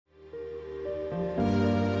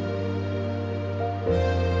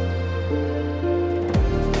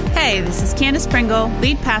Hey, this is Candace Pringle,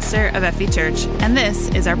 lead pastor of FE Church, and this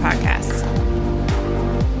is our podcast.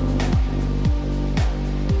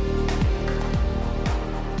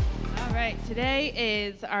 All right, today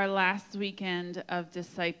is our last weekend of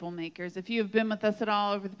Disciple Makers. If you have been with us at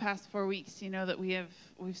all over the past 4 weeks, you know that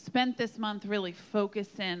we've spent this month really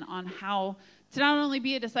focusing on how to not only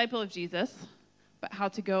be a disciple of Jesus, but how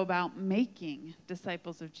to go about making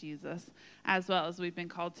disciples of Jesus as well as we've been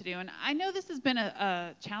called to do. And I know this has been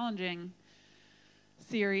a challenging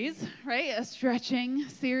series, right? A stretching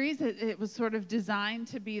series. It was sort of designed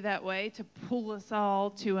to be that way, to pull us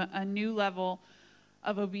all to a new level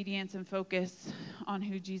of obedience and focus on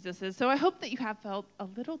who Jesus is. So I hope that you have felt a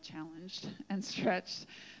little challenged and stretched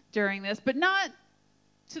during this, but not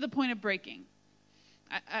to the point of breaking.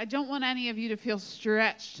 I don't want any of you to feel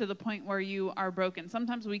stretched to the point where you are broken.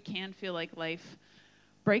 Sometimes we can feel like life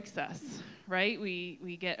breaks us, right?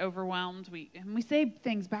 We get overwhelmed. We say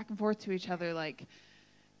things back and forth to each other like,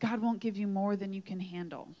 God won't give you more than you can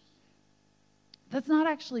handle. That's not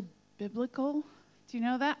actually biblical. Do you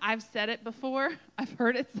know that? I've said it before. I've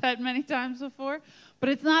heard it said many times before, but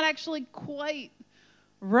it's not actually quite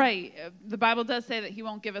right. The Bible does say that he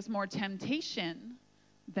won't give us more temptation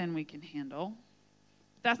than we can handle.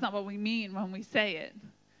 That's not what we mean when we say it.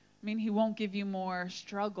 I mean, he won't give you more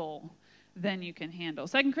struggle than you can handle.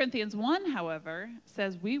 2 Corinthians 1, however,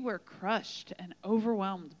 says we were crushed and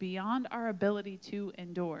overwhelmed beyond our ability to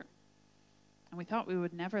endure. And we thought we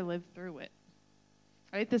would never live through it.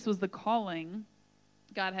 Right? This was the calling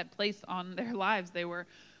God had placed on their lives. They were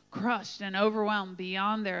crushed and overwhelmed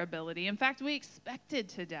beyond their ability. In fact, we expected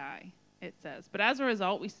to die, it says. But as a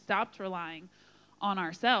result, we stopped relying on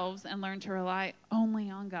ourselves and learn to rely only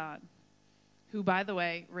on God, who, by the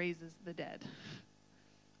way, raises the dead.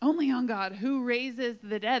 Only on God, who raises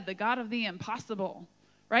the dead, the God of the impossible,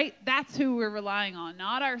 right? That's who we're relying on,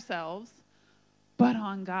 not ourselves, but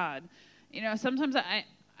on God. You know, sometimes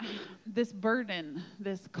this burden,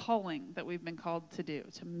 this calling that we've been called to do,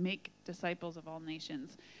 to make disciples of all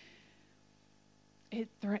nations, it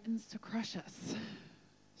threatens to crush us,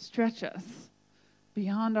 stretch us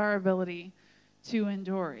beyond our ability to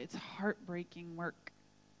endure. It's heartbreaking work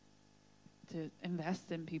to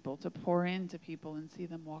invest in people, to pour into people and see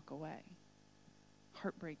them walk away.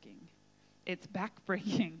 Heartbreaking. It's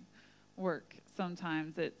backbreaking work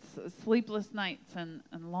sometimes. It's sleepless nights and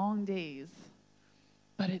long days,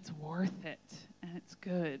 but it's worth it and it's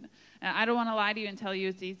good. And I don't want to lie to you and tell you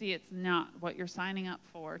it's easy. It's not what you're signing up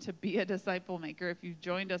for to be a disciple maker. If you've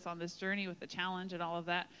joined us on this journey with the challenge and all of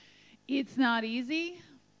that, it's not easy.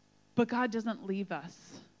 But God doesn't leave us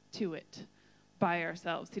to it by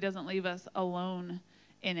ourselves. He doesn't leave us alone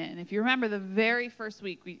in it. And if you remember the very first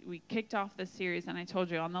week, we kicked off this series, and I told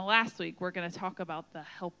you on the last week, we're going to talk about the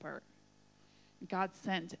helper. God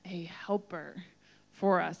sent a helper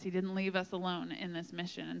for us. He didn't leave us alone in this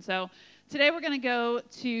mission. And so today we're going to go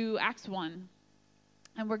to Acts 1,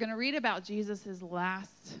 and we're going to read about Jesus'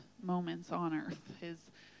 last moments on earth, his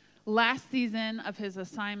last season of his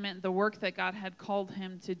assignment, the work that God had called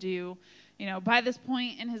him to do. You know, by this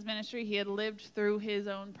point in his ministry, he had lived through his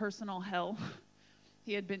own personal hell.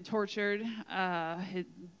 He had been tortured, his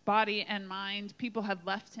body and mind. People had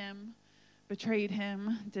left him, betrayed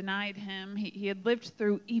him, denied him. He had lived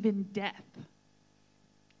through even death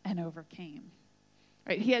and overcame.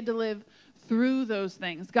 Right? He had to live through those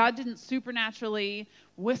things. God didn't supernaturally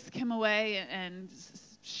whisk him away and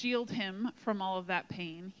shield him from all of that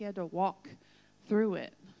pain. He had to walk through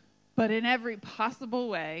it. But in every possible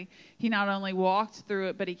way, he not only walked through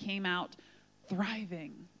it, but he came out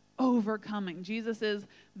thriving, overcoming. Jesus is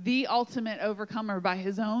the ultimate overcomer by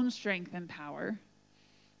his own strength and power.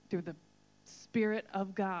 Through the Spirit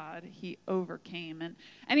of God, he overcame.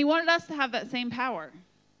 And he wanted us to have that same power.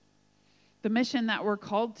 The mission that we're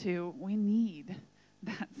called to, we need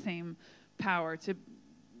that same power to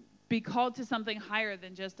be called to something higher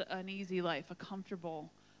than just an easy life, a comfortable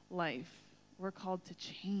life. We're called to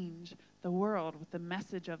change the world with the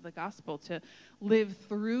message of the gospel, to live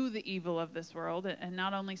through the evil of this world and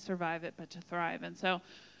not only survive it, but to thrive. And so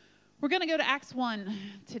we're going to go to Acts 1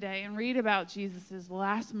 today and read about Jesus'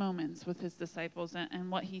 last moments with his disciples and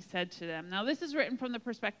what he said to them. Now, this is written from the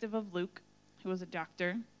perspective of Luke, who was a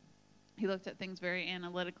doctor. He looked at things very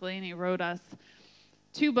analytically, and he wrote us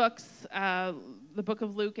 2 books, the book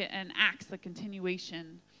of Luke and Acts, the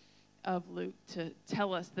continuation of Luke, to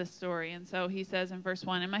tell us this story. And so he says in verse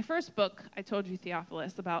 1, in my first book, I told you,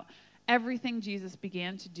 Theophilus, about everything Jesus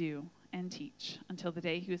began to do and teach until the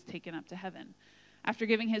day he was taken up to heaven, after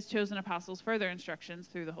giving his chosen apostles further instructions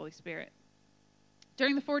through the Holy Spirit.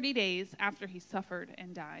 During the 40 days after he suffered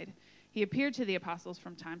and died, He appeared to the apostles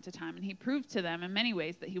from time to time, and he proved to them in many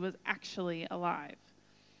ways that he was actually alive.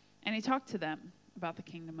 And he talked to them about the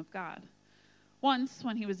kingdom of God. Once,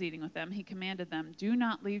 when he was eating with them, he commanded them, "Do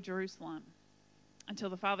not leave Jerusalem until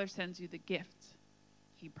the Father sends you the gift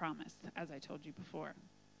he promised, as I told you before.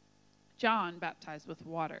 John baptized with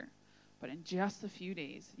water, but in just a few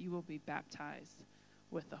days you will be baptized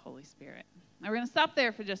with the Holy Spirit." Now we're going to stop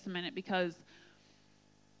there for just a minute, because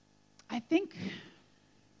I think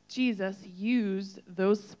Jesus used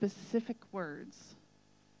those specific words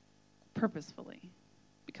purposefully,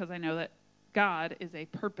 because I know that God is a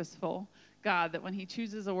purposeful God, that when he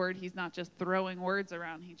chooses a word, he's not just throwing words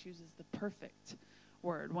around. He chooses the perfect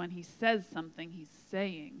word. When he says something, he's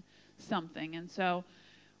saying something. And so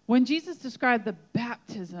when Jesus described the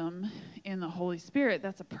baptism in the Holy Spirit,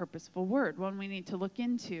 that's a purposeful word, one we need to look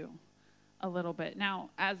into a little bit. Now,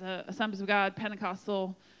 as a Assemblies of God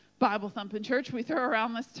Pentecostal Bible-thumping church, we throw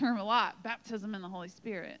around this term a lot, baptism in the Holy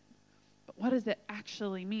Spirit. But what does it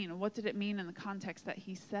actually mean? What did it mean in the context that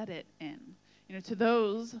he said it in? You know, to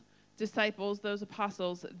those disciples, those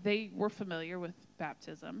apostles, they were familiar with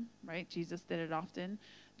baptism, right? Jesus did it often.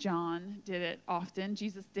 John did it often.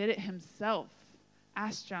 Jesus did it himself,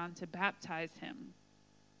 asked John to baptize him.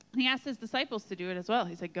 And he asked his disciples to do it as well.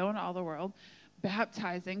 He said, "Go into all the world,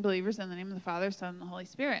 baptizing believers in the name of the Father, Son, and the Holy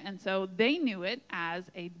Spirit." And so they knew it as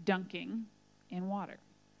a dunking in water,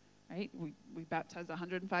 right? We baptized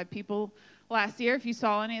 105 people last year. If you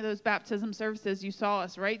saw any of those baptism services, you saw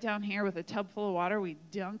us right down here with a tub full of water. We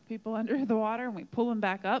dunk people under the water, and we pull them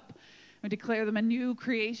back up. We declare them a new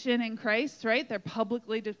creation in Christ, right? They're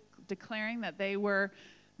publicly declaring that they were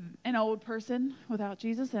an old person without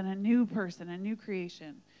Jesus and a new person, a new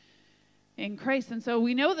creation in Christ. And so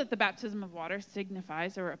we know that the baptism of water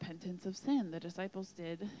signifies a repentance of sin. The disciples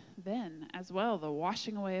did then as well, the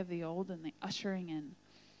washing away of the old and the ushering in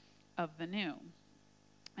of the new.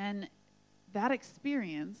 And that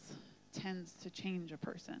experience tends to change a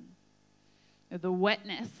person. The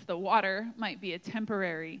wetness, the water, might be a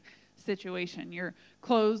temporary situation. Your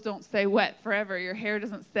clothes don't stay wet forever. Your hair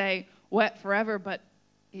doesn't stay wet forever, but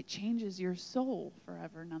it changes your soul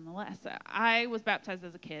forever nonetheless. I was baptized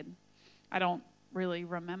as a kid. I don't really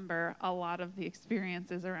remember a lot of the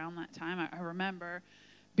experiences around that time. I remember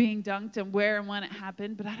being dunked and where and when it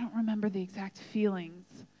happened, but I don't remember the exact feelings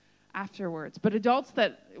afterwards. But adults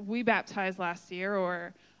that we baptized last year,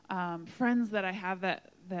 or friends that I have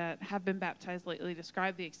that have been baptized lately,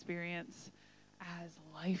 describe the experience as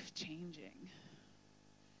life-changing.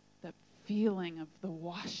 The feeling of the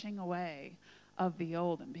washing away of the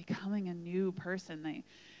old and becoming a new person.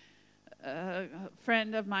 A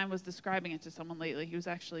friend of mine was describing it to someone lately. He was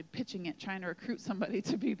actually pitching it, trying to recruit somebody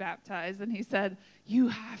to be baptized. And he said, "You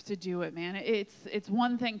have to do it, man. It's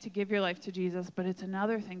one thing to give your life to Jesus, but it's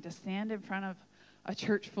another thing to stand in front of a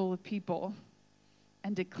church full of people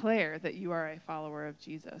and declare that you are a follower of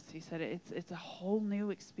Jesus." He said it's a whole new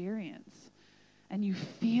experience. And you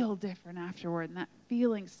feel different afterward. And that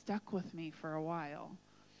feeling stuck with me for a while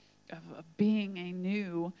of being a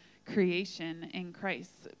new creation in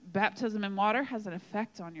Christ. Baptism in water has an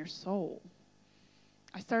effect on your soul.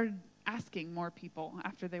 I started asking more people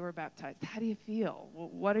after they were baptized, "How do you feel? Well,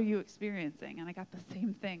 what are you experiencing?" And I got the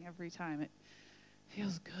same thing every time. It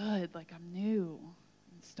feels good, like I'm new.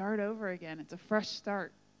 And start over again. It's a fresh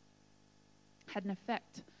start. Had an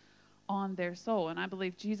effect on their soul. And I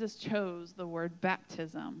believe Jesus chose the word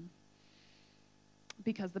baptism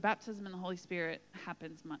because the baptism in the Holy Spirit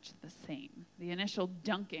happens much the same. The initial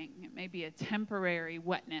dunking, it may be a temporary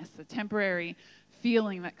wetness, a temporary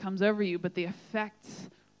feeling that comes over you, but the effects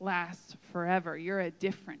last forever. You're a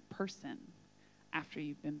different person after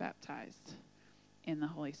you've been baptized in the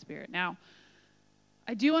Holy Spirit. Now,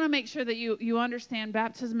 I do want to make sure that you understand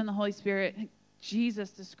baptism in the Holy Spirit. Jesus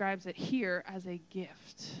describes it here as a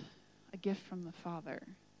gift from the Father.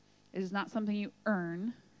 It is not something you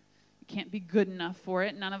earn. You can't be good enough for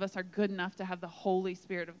it. None of us are good enough to have the Holy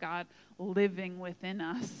Spirit of God living within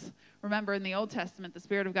us. Remember, in the Old Testament, the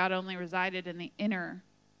Spirit of God only resided in the inner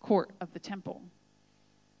court of the temple.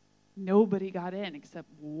 Nobody got in except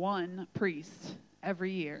one priest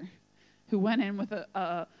every year who went in with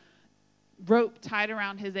a rope tied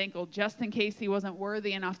around his ankle just in case he wasn't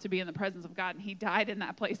worthy enough to be in the presence of God, and he died in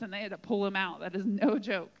that place, and they had to pull him out. That is no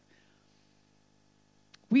joke.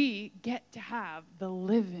 We get to have the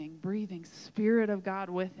living, breathing Spirit of God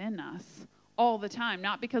within us all the time,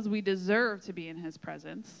 not because we deserve to be in his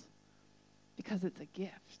presence, because it's a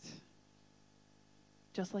gift.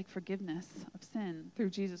 Just like forgiveness of sin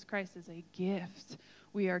through Jesus Christ is a gift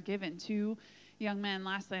we are given. Two young men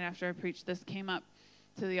last night after I preached this came up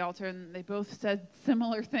to the altar, and they both said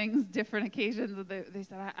similar things, different occasions. They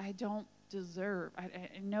said, I don't deserve. I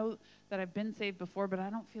know that I've been saved before, but I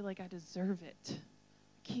don't feel like I deserve it. I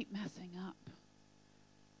keep messing up.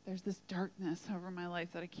 There's this darkness over my life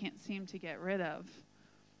that I can't seem to get rid of.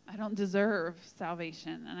 I don't deserve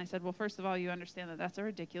salvation. And I said, well, first of all, you understand that that's a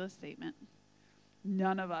ridiculous statement.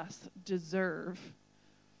 None of us deserve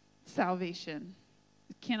salvation.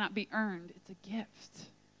 It cannot be earned. It's a gift.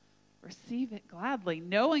 Receive it gladly,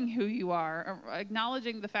 knowing who you are,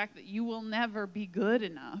 acknowledging the fact that you will never be good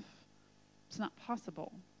enough. It's not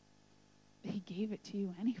possible. But he gave it to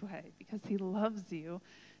you anyway because he loves you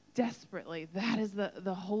desperately. That is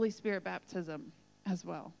the Holy Spirit baptism as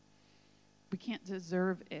well. We can't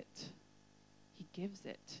deserve it. He gives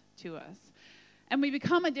it to us. And we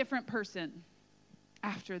become a different person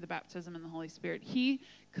after the baptism in the Holy Spirit. He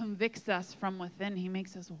convicts us from within. He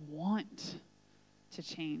makes us want to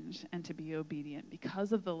change and to be obedient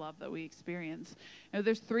because of the love that we experience.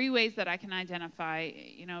 There's 3 ways that I can identify,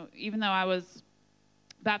 even though I was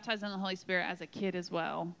baptized in the Holy Spirit as a kid as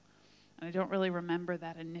well, and I don't really remember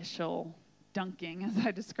that initial dunking as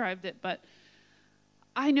I described it, but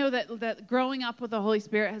I know that growing up with the Holy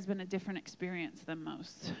Spirit has been a different experience than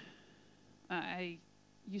most. I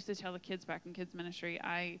used to tell the kids back in kids ministry,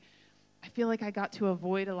 I feel like I got to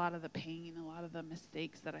avoid a lot of the pain, a lot of the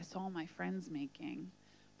mistakes that I saw my friends making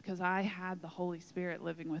because I had the Holy Spirit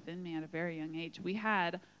living within me at a very young age. We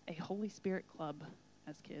had a Holy Spirit club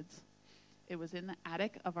as kids. It was in the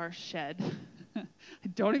attic of our shed. I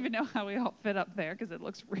don't even know how we all fit up there because it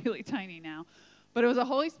looks really tiny now. But it was a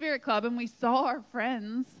Holy Spirit club, and we saw our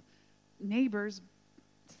friends, neighbors,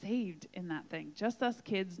 saved in that thing. Just us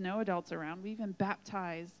kids, no adults around. We even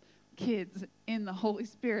baptized kids in the Holy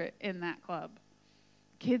Spirit in that club.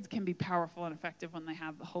 Kids can be powerful and effective when they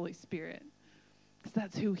have the Holy Spirit because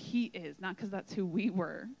that's who he is, not because that's who we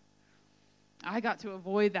were. I got to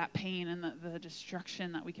avoid that pain and the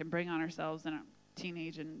destruction that we can bring on ourselves in our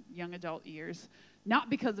teenage and young adult years, not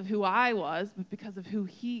because of who I was, but because of who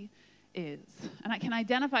he is. And I can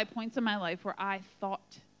identify points in my life where I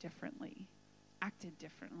thought differently, acted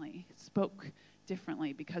differently, spoke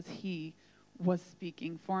differently because he was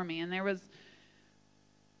speaking for me. And there was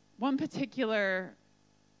one particular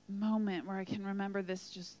moment where I can remember this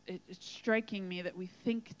just it's striking me that we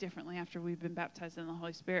think differently after we've been baptized in the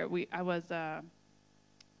Holy Spirit. I was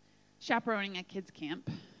chaperoning a kids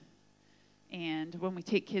camp, and when we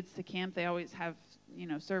take kids to camp, they always have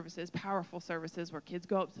services, powerful services where kids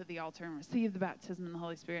go up to the altar and receive the baptism in the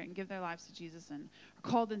Holy Spirit and give their lives to Jesus and are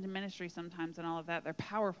called into ministry sometimes and all of that. They're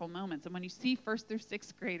powerful moments. And when you see 1st through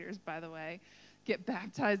 6th graders, by the way, get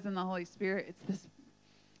baptized in the Holy Spirit, it's this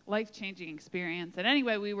life-changing experience. And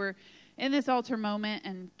anyway, we were in this altar moment,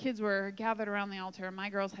 and kids were gathered around the altar, and my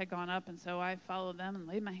girls had gone up, and so I followed them and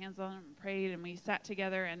laid my hands on them and prayed, and we sat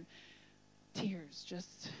together, and tears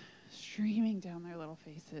just streaming down their little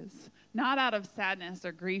faces, not out of sadness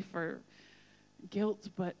or grief or guilt,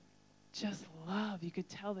 but just love. You could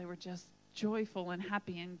tell they were just joyful and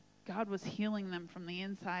happy, and God was healing them from the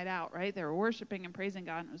inside out, right? They were worshiping and praising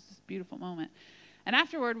God, and it was this beautiful moment. And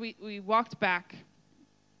afterward, we walked back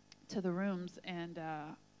to the rooms, and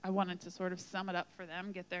I wanted to sort of sum it up for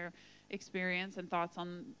them, get their experience and thoughts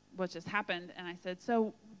on what just happened. And I said,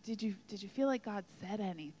 so did you feel like God said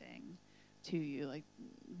anything to you, like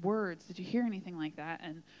words? Did you hear anything like that?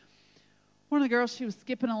 And one of the girls, she was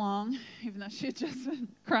skipping along, even though she had just been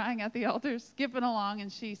crying at the altar, skipping along,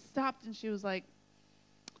 and she stopped and she was like,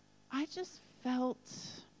 I just felt,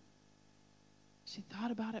 she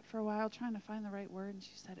thought about it for a while, trying to find the right word, and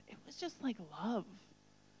she said, it was just like love.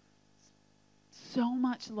 So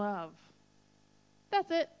much love. That's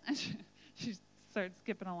it. And she started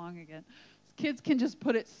skipping along again. Kids can just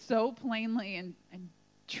put it so plainly and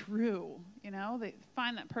true, they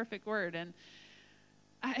find that perfect word. And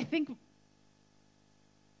I think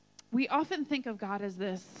we often think of God as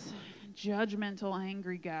this judgmental,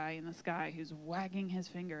 angry guy in the sky who's wagging his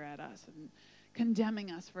finger at us and condemning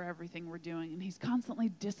us for everything we're doing, and he's constantly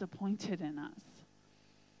disappointed in us.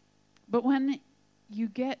 But when you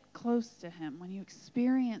get close to him, when you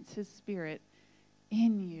experience his Spirit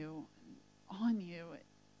in you, on you,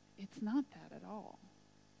 it's not that at all.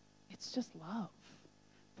 It's just love.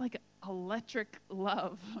 It's like electric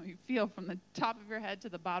love you feel from the top of your head to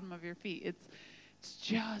the bottom of your feet. It's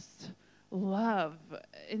just love.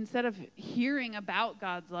 Instead of hearing about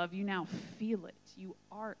God's love, you now feel it. You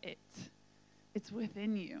are it. It's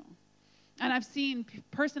within you. And I've seen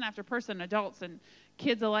person after person, adults and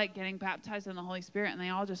kids alike, getting baptized in the Holy Spirit, and they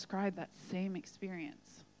all describe that same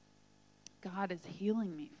experience. God is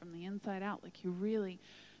healing me from the inside out. Like he really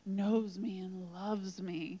knows me and loves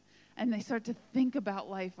me. And they start to think about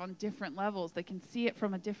life on different levels. They can see it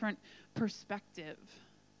from a different perspective.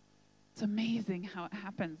 It's amazing how it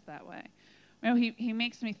happens that way. You know, he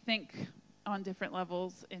makes me think on different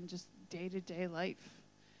levels in just day-to-day life,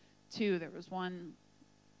 too. There was one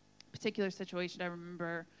particular situation I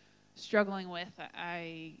remember struggling with.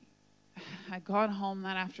 I got home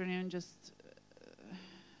that afternoon just,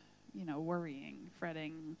 worrying,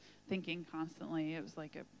 fretting, thinking constantly. It was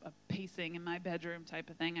like a pacing in my bedroom type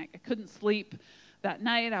of thing. I couldn't sleep that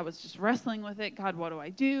night. I was just wrestling with it. God, what do I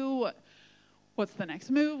do? What's the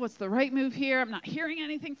next move? What's the right move here? I'm not hearing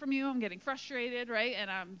anything from you. I'm getting frustrated, right? And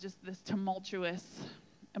I'm just this tumultuous,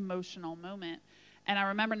 emotional moment. And I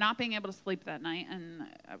remember not being able to sleep that night, and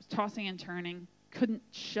I was tossing and turning, couldn't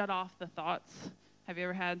shut off the thoughts. Have you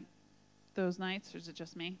ever had those nights, or is it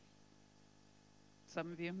just me?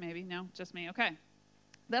 Some of you, maybe. No, just me. Okay,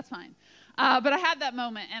 that's fine. But I had that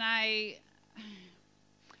moment, and I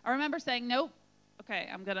remember saying, nope, okay,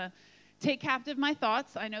 I'm going to take captive my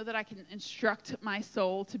thoughts. I know that I can instruct my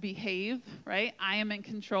soul to behave, right? I am in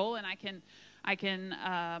control, and I can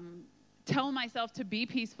tell myself to be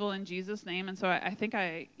peaceful in Jesus' name. And so I think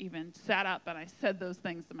I even sat up and I said those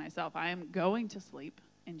things to myself. I am going to sleep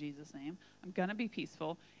in Jesus' name. I'm going to be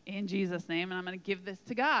peaceful in Jesus' name, and I'm going to give this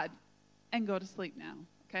to God and go to sleep now.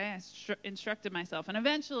 Okay? I instructed myself. And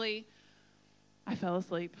eventually, I fell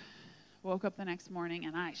asleep, woke up the next morning,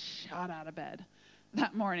 and I shot out of bed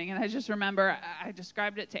that morning. And I just remember, I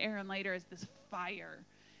described it to Aaron later as this fire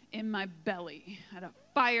in my belly. I had a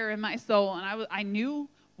fire in my soul, and I knew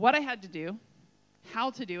what I had to do, how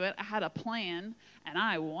to do it. I had a plan, and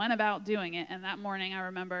I went about doing it. And that morning, I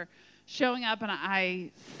remember showing up, and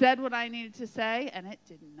I said what I needed to say, and it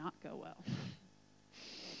did not go well.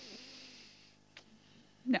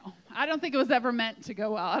 No, I don't think it was ever meant to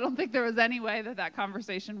go well. I don't think there was any way that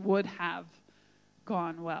conversation would have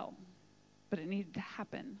gone well. But it needed to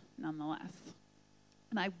happen nonetheless.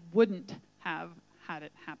 And I wouldn't have had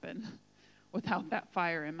it happen without that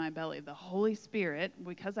fire in my belly. The Holy Spirit,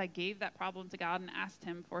 because I gave that problem to God and asked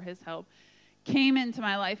him for his help, came into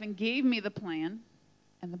my life and gave me the plan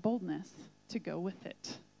and the boldness to go with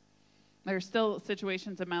it. There are still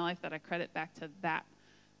situations in my life that I credit back to that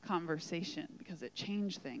conversation because it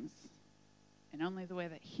changed things in only the way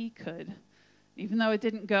that he could. Even though it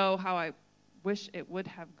didn't go how I wish it would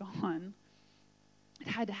have gone, it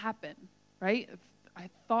had to happen, right? I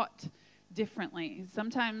thought differently.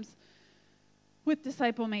 Sometimes with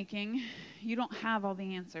disciple making, you don't have all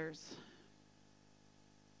the answers.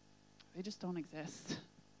 They just don't exist.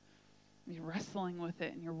 You're wrestling with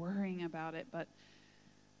it and you're worrying about it. But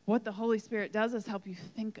what the Holy Spirit does is help you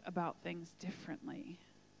think about things differently.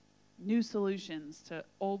 New solutions to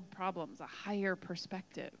old problems, a higher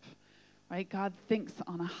perspective, right? God thinks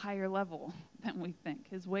on a higher level than we think.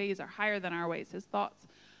 His ways are higher than our ways. His thoughts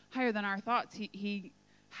higher than our thoughts. He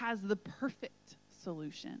has the perfect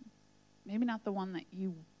solution. Maybe not the one that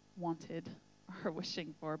you wanted or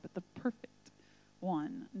wishing for, but the perfect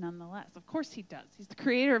one nonetheless. Of course he does. He's the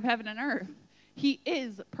creator of heaven and earth. He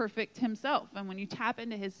is perfect himself. And when you tap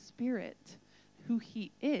into his spirit, who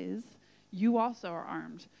he is, you also are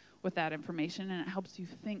armed with that information, and it helps you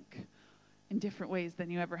think in different ways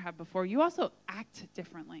than you ever have before. You also act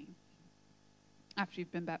differently after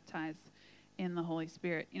you've been baptized in the Holy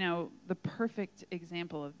Spirit. You know, the perfect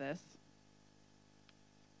example of this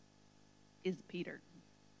is Peter.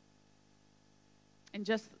 In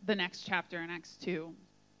just the next chapter, in Acts 2,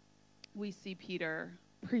 we see Peter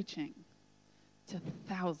preaching to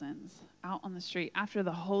thousands out on the street. After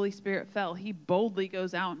the Holy Spirit fell, he boldly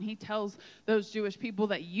goes out and he tells those Jewish people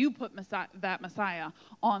that you put that Messiah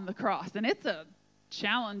on the cross. And it's a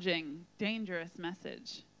challenging, dangerous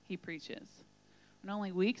message he preaches. And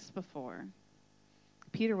only weeks before,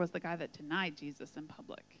 Peter was the guy that denied Jesus in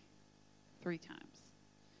public 3 times.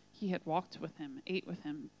 He had walked with him, ate with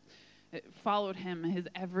him, followed him his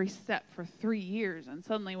every step for 3 years. And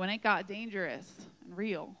suddenly when it got dangerous and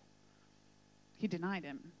real, he denied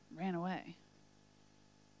him, ran away.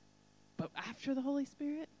 But after the Holy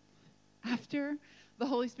Spirit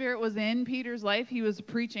was in Peter's life, he was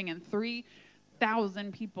preaching, and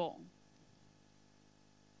 3,000 people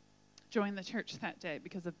joined the church that day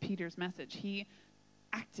because of Peter's message. He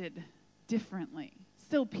acted differently.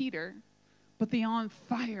 Still Peter, but the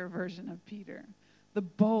on-fire version of Peter. The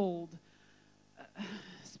bold,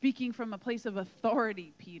 speaking from a place of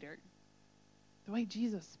authority Peter. The way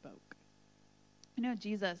Jesus spoke. You know,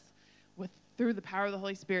 Jesus, through the power of the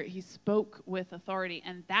Holy Spirit, he spoke with authority,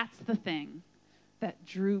 and that's the thing that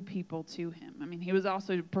drew people to him. I mean, he was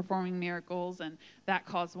also performing miracles, and that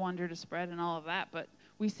caused wonder to spread and all of that, but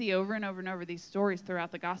we see over and over and over these stories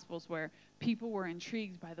throughout the Gospels where people were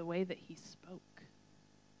intrigued by the way that he spoke.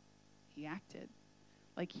 He acted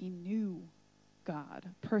like he knew God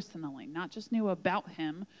personally, not just knew about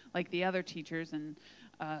him like the other teachers and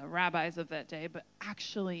rabbis of that day, but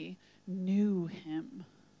actually knew him.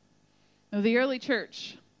 Now, the early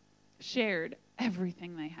church shared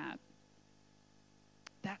everything they had.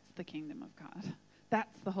 That's the kingdom of God.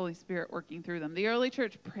 That's the Holy Spirit working through them. The early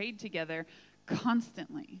church prayed together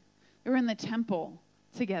constantly. They were in the temple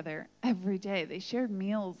together every day. They shared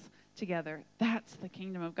meals together. That's the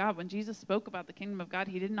kingdom of God. When Jesus spoke about the kingdom of God,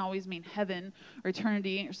 he didn't always mean heaven or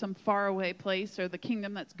eternity or some faraway place or the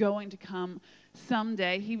kingdom that's going to come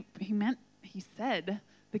someday. He said,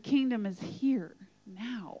 the kingdom is here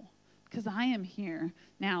now because I am here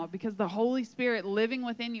now, because the Holy Spirit living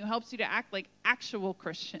within you helps you to act like actual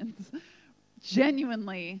Christians,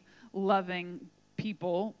 genuinely loving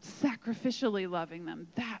people, sacrificially loving them.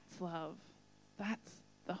 That's love. That's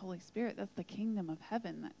the Holy Spirit. That's the kingdom of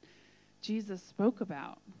heaven that Jesus spoke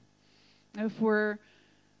about. If we're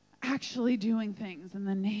actually doing things in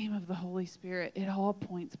the name of the Holy Spirit, it all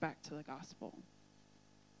points back to the gospel.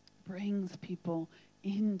 Brings people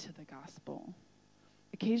into the gospel.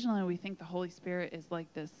 Occasionally we think the Holy Spirit is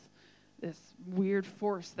like this weird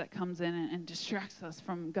force that comes in and distracts us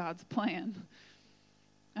from God's plan.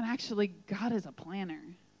 And actually, God is a planner.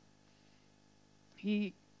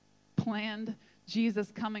 He planned Jesus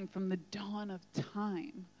coming from the dawn of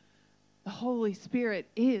time. The Holy Spirit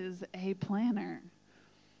is a planner.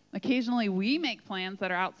 Occasionally, we make plans that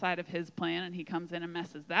are outside of his plan, and he comes in and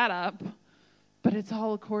messes that up. But it's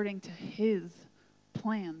all according to his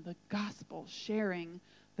plan, the gospel, sharing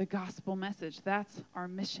the gospel message. That's our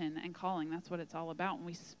mission and calling. That's what it's all about. And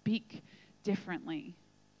we speak differently,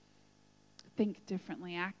 think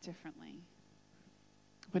differently, act differently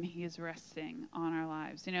when he is resting on our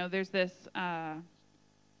lives. You know, there's this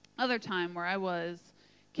other time where I was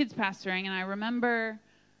kids pastoring, and I remember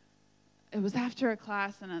it was after a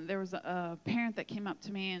class, and there was a parent that came up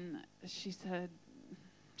to me, and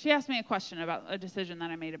she asked me a question about a decision that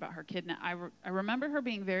I made about her kid. And I remember her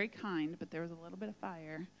being very kind, but there was a little bit of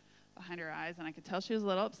fire behind her eyes, and I could tell she was a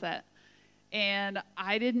little upset. And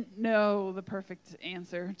I didn't know the perfect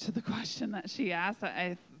answer to the question that she asked.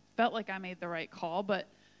 I felt like I made the right call, but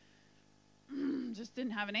just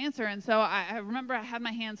didn't have an answer. And so I remember I had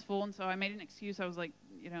my hands full, and so I made an excuse. I was like,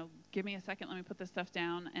 give me a second, let me put this stuff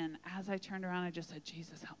down. And as I turned around, I just said,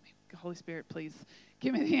 Jesus, help me. Holy Spirit, please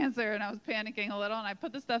give me the answer. And I was panicking a little, and I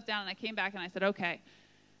put the stuff down, and I came back, and I said, okay,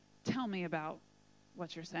 tell me about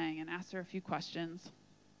what you're saying, and asked her a few questions,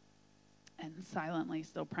 and silently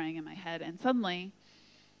still praying in my head. And suddenly,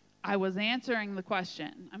 I was answering the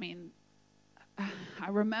question. I mean, I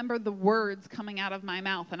remember the words coming out of my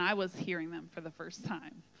mouth, and I was hearing them for the first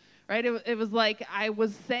time, right? It was like I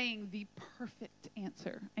was saying the perfect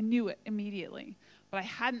answer. I knew it immediately, but I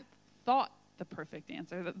hadn't thought the perfect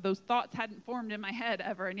answer. Those thoughts hadn't formed in my head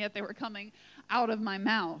ever, and yet they were coming out of my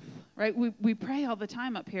mouth, right? We pray all the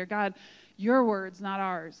time up here, God, your words, not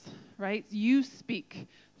ours, right? You speak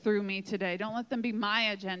through me today. Don't let them be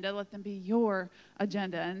my agenda. Let them be your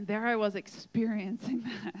agenda. And there I was experiencing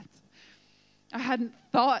that. I hadn't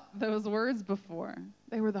thought those words before.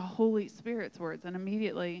 They were the Holy Spirit's words, and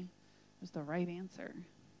immediately it was the right answer,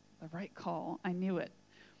 the right call. I knew it.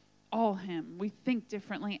 All him. We think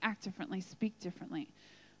differently, act differently, speak differently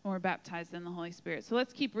when we're baptized in the Holy Spirit. So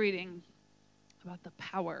let's keep reading about the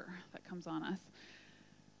power that comes on us.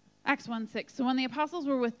 Acts 1:6. So when the apostles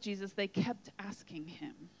were with Jesus, they kept asking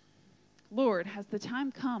him, Lord, has the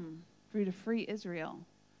time come for you to free Israel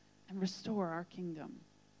and restore our kingdom?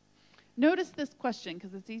 Notice this question,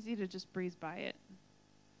 because it's easy to just breeze by it.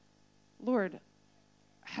 Lord,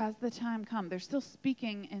 has the time come? They're still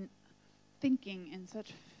speaking and thinking in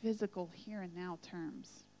such physical here and now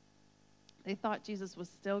terms. They thought Jesus was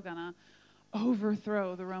still going to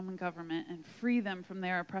overthrow the Roman government and free them from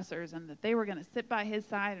their oppressors, and that they were going to sit by his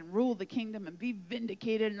side and rule the kingdom and be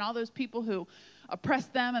vindicated, and all those people who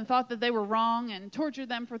oppressed them and thought that they were wrong and tortured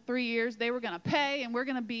them for 3 years, they were going to pay, and we're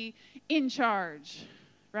going to be in charge,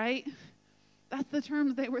 right? That's the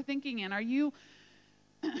terms they were thinking in.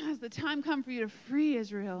 Has the time come for you to free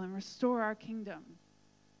Israel and restore our kingdom?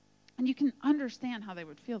 And you can understand how they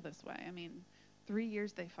would feel this way. I mean, 3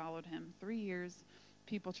 years they followed him. 3 years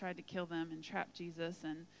people tried to kill them and trap Jesus.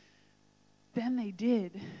 And then they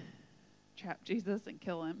did trap Jesus and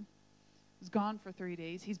kill him. He was gone for 3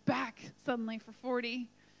 days. He's back suddenly for 40.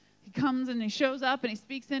 He comes and he shows up and he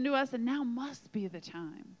speaks into us, and now must be the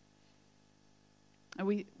time. And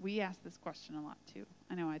we ask this question a lot too.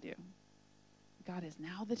 I know I do. God, is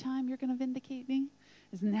now the time you're going to vindicate me?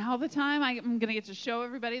 Is now the time I'm going to get to show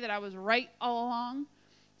everybody that I was right all along?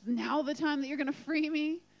 Is now the time that you're going to free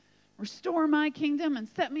me, restore my kingdom, and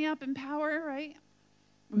set me up in power, right?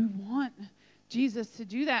 We want Jesus to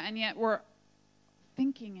do that, and yet we're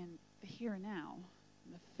thinking in the here and now,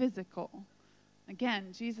 the physical.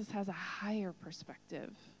 Again, Jesus has a higher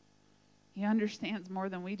perspective. He understands more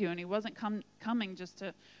than we do, and he wasn't coming just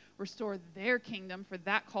to restore their kingdom for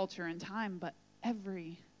that culture and time, but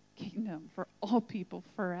every kingdom for all people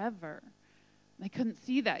forever. They couldn't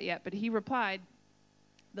see that yet, but he replied,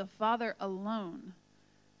 the Father alone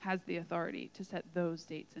has the authority to set those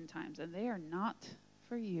dates and times, and they are not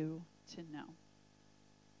for you to know.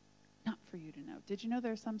 Not for you to know. Did you know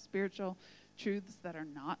there are some spiritual truths that are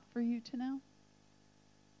not for you to know?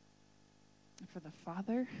 For the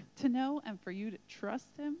Father to know and for you to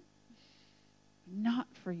trust him? Not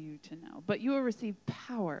for you to know. But you will receive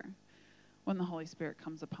power when the Holy Spirit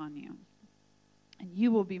comes upon you. And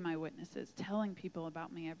you will be my witnesses, telling people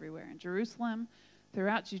about me everywhere, in Jerusalem,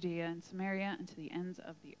 throughout Judea and Samaria, and to the ends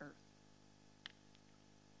of the earth.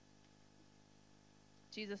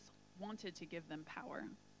 Jesus wanted to give them power.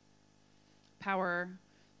 Power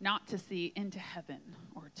not to see into heaven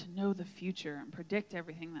or to know the future and predict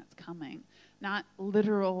everything that's coming. Not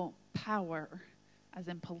literal power, as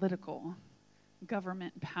in political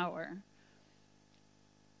government power,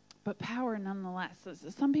 but power nonetheless. So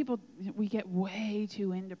some people, we get way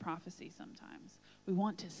too into prophecy sometimes. We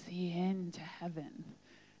want to see into heaven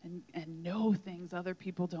and know things other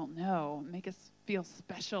people don't know, make us feel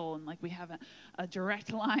special and like we have a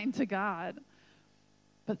direct line to God.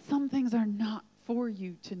 But some things are not for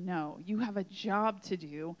you to know. You have a job to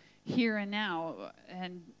do here and now,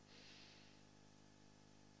 and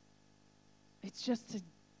it's just to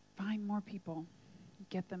find more people,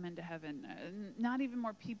 get them into heaven. Not even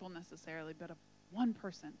more people necessarily, but one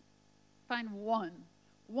person. Find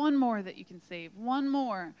one more that you can save, one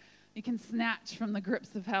more you can snatch from the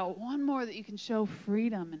grips of hell, one more that you can show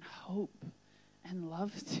freedom and hope and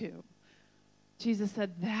love to. Jesus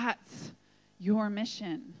said, that's your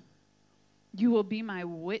mission. You will be my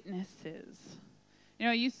witnesses. You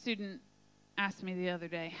know, a youth student asked me the other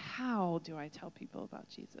day, how do I tell people about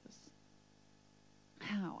Jesus?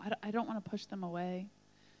 How? I don't want to push them away.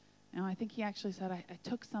 You know, I think he actually said, I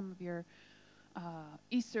took some of your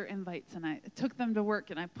Easter invites and I took them to work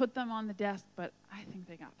and I put them on the desk, but I think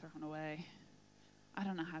they got thrown away. I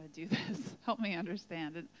don't know how to do this. Help me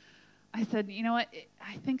understand. And I said, you know what?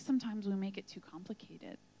 I think sometimes we make it too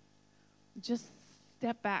complicated. Just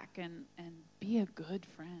step back and be a good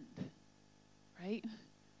friend, right?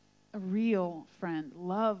 A real friend.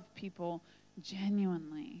 Love people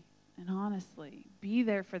genuinely and honestly. Be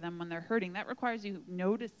there for them when they're hurting. That requires you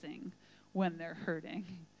noticing when they're hurting,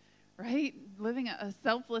 right? Living a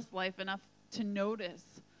selfless life enough to notice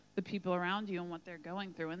the people around you and what they're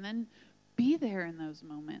going through, and then be there in those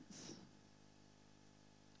moments.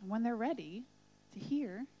 And when they're ready to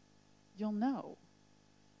hear, you'll know.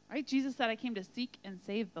 Right? Jesus said, I came to seek and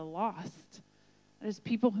save the lost. That is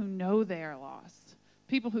people who know they are lost.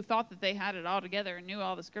 People who thought that they had it all together and knew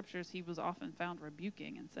all the scriptures he was often found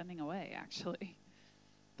rebuking and sending away, actually.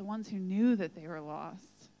 The ones who knew that they were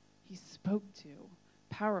lost, he spoke to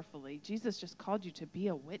powerfully. Jesus just called you to be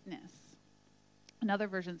a witness. Another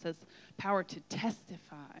version says power to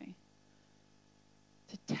testify.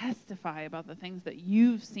 To testify about the things that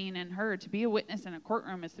you've seen and heard. To be a witness in a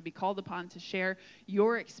courtroom is to be called upon to share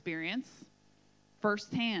your experience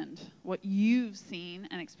firsthand, what you've seen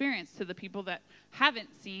and experienced, to the people that haven't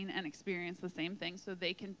seen and experienced the same thing so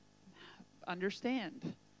they can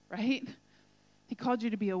understand, right? He called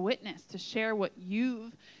you to be a witness, to share what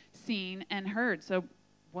you've seen and heard. So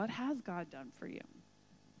what has God done for you?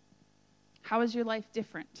 How is your life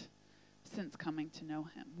different since coming to know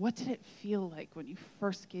him? What did it feel like when you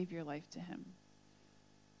first gave your life to him?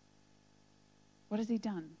 What has he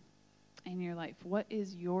done in your life? What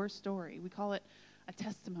is your story? We call it a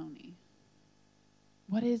testimony.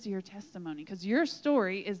 What is your testimony? Because your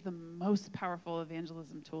story is the most powerful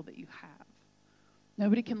evangelism tool that you have.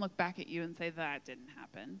 Nobody can look back at you and say, that didn't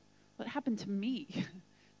happen. What happened to me?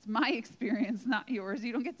 It's my experience, not yours.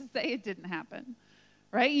 You don't get to say it didn't happen.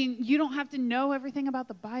 Right? You don't have to know everything about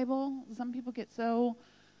the Bible. Some people get so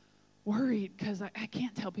worried because I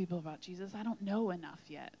can't tell people about Jesus. I don't know enough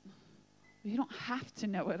yet. You don't have to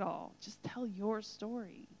know it all. Just tell your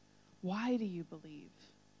story. Why do you believe?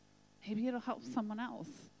 Maybe it'll help someone else.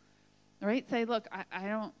 Right? Say, look, I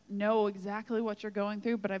don't know exactly what you're going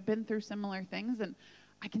through, but I've been through similar things, and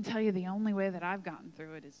I can tell you the only way that I've gotten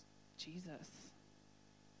through it is Jesus.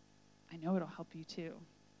 I know it'll help you too.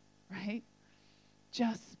 Right?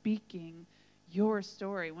 just speaking your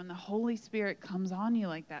story. When the Holy Spirit comes on you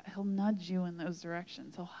like that, he'll nudge you in those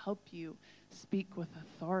directions. He'll help you speak with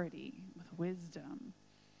authority, with wisdom,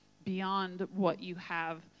 beyond what you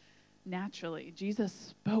have naturally. Jesus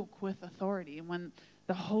spoke with authority. And when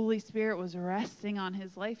the Holy Spirit was resting on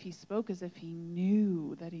his life, he spoke as if he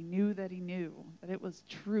knew that he knew that he knew that it was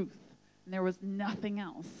truth and there was nothing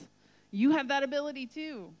else. You have that ability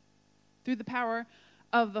too, through the power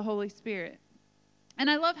of the Holy Spirit. And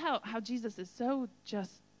I love how Jesus is so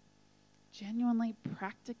just genuinely,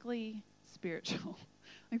 practically spiritual.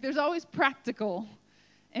 Like there's always practical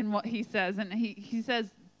in what he says. And he says,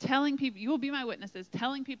 telling people, you will be my witnesses,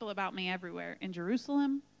 telling people about me everywhere. In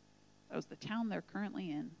Jerusalem, that was the town they're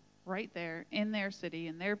currently in, right there, in their city,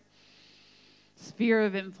 in their sphere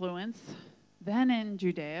of influence. Then in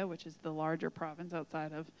Judea, which is the larger province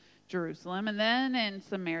outside of Jerusalem, and then in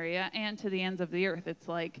Samaria and to the ends of the earth. It's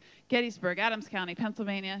like Gettysburg, Adams County,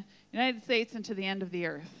 Pennsylvania, United States, and to the end of the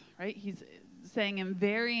earth, right? He's saying in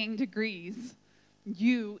varying degrees,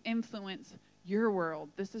 you influence your world.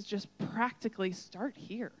 This is just practically start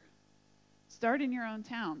here. Start in your own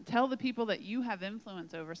town. Tell the people that you have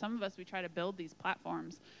influence over. Some of us, we try to build these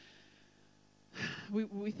platforms.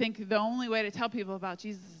 We think the only way to tell people about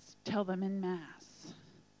Jesus is to tell them en masse,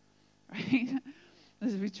 right?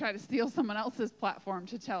 As we try to steal someone else's platform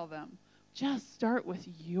to tell them. Just start with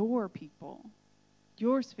your people,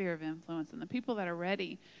 your sphere of influence, and the people that are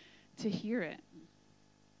ready to hear it.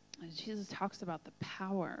 And Jesus talks about the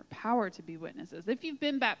power to be witnesses. If you've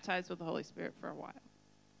been baptized with the Holy Spirit for a while,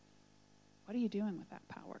 what are you doing with that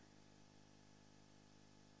power?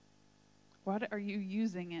 What are you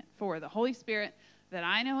using it for? The Holy Spirit that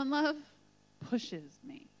I know and love pushes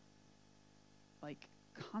me, like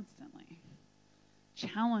constantly.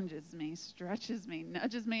 Challenges me, stretches me,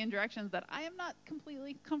 nudges me in directions that I am not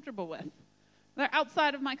completely comfortable with. They're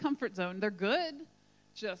outside of my comfort zone. They're good,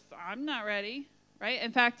 just I'm not ready, right?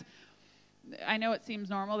 In fact, I know it seems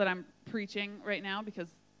normal that I'm preaching right now because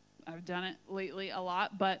I've done it lately a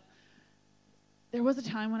lot, but there was a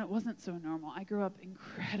time when it wasn't so normal. I grew up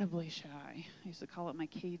incredibly shy. I used to call it my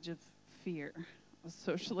cage of fear. I was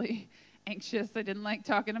socially anxious. I didn't like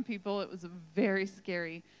talking to people. It was a very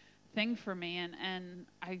scary thing for me, and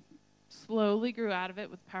I slowly grew out of it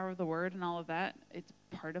with the power of the word and all of that. It's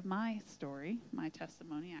part of my story, my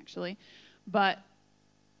testimony, actually. But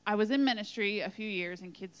I was in ministry a few years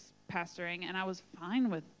in kids pastoring, and I was fine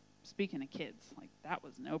with speaking to kids. Like, that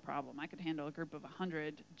was no problem. I could handle a group of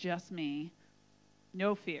 100, just me,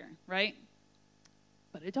 no fear, right?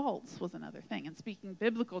 But adults was another thing, and speaking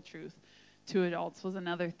biblical truth to adults was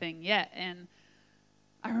another thing yet. And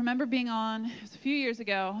I remember being on, it was a few years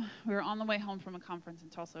ago, we were on the way home from a conference in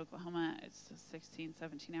Tulsa, Oklahoma. It's a 16,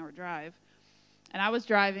 17-hour drive. And I was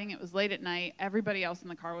driving. It was late at night. Everybody else in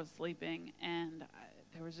the car was sleeping. And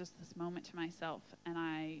there was just this moment to myself. And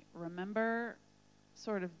I remember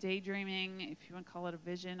sort of daydreaming, if you want to call it a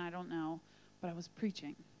vision, I don't know. But I was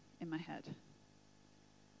preaching in my head.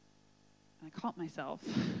 And I caught myself.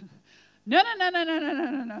 No.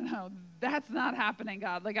 That's not happening,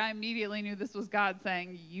 God. Like, I immediately knew this was God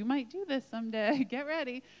saying, you might do this someday. Get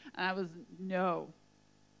ready. And I was, no,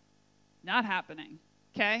 not happening.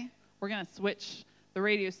 Okay? We're going to switch the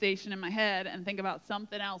radio station in my head and think about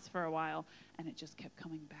something else for a while. And it just kept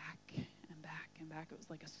coming back and back and back. It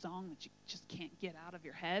was like a song that you just can't get out of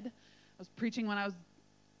your head. I was preaching when I was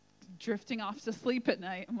drifting off to sleep at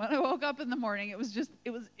night. And when I woke up in the morning, it was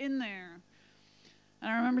in there. And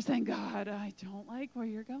I remember saying, God, I don't like where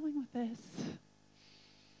you're going with this.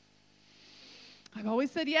 I've always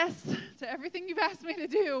said yes to everything you've asked me to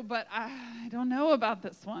do, but I don't know about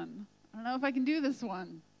this one. I don't know if I can do this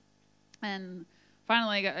one. And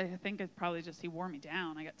finally, I think it's probably just he wore me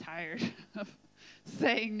down. I got tired of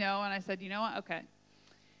saying no, and I said, you know what? Okay.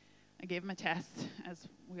 I gave him a test, as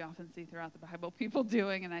we often see throughout the Bible people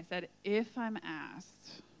doing, and I said, if I'm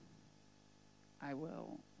asked, I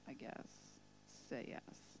will, I guess, say yes.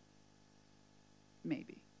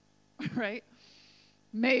 Maybe. Right?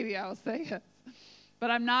 Maybe I'll say yes.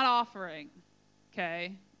 But I'm not offering.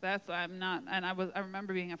 Okay? I'm not, and I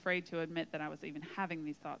remember being afraid to admit that I was even having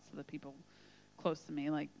these thoughts to the people close to me,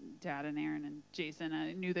 like Dad and Aaron and Jason.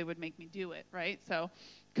 I knew they would make me do it, right? So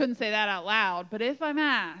couldn't say that out loud. But if I'm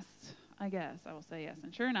asked, I guess I will say yes.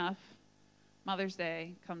 And sure enough, Mother's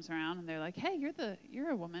Day comes around, and they're like, hey, you're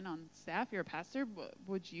a woman on staff, you're a pastor.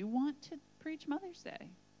 Would you want to preach Mother's Day?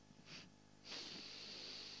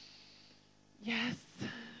 Yes.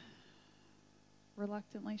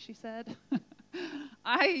 Reluctantly, she said.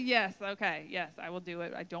 Yes, I will do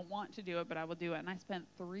it. I don't want to do it, but I will do it. And I spent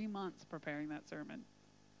 3 months preparing that sermon.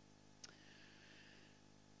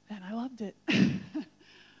 and I loved it.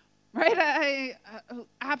 Right? I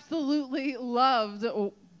absolutely loved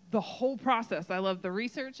the whole process. I loved the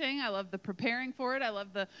researching. I loved the preparing for it. I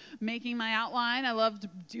loved the making my outline. I loved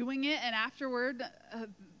doing it. And afterward,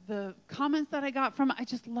 the comments that I got from it, I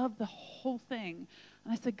just loved the whole thing.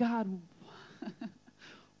 And I said, God,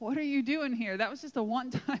 what are you doing here? That was just a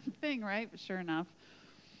one-time thing, right? But sure enough,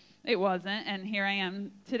 it wasn't. And here I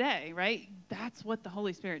am today, right? That's what the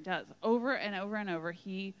Holy Spirit does. Over and over and over,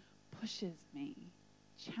 he pushes me,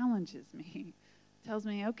 challenges me, tells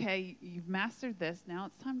me, okay, you've mastered this. Now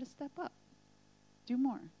it's time to step up. Do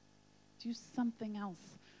more. Do something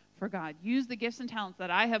else for God. Use the gifts and talents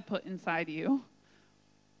that I have put inside you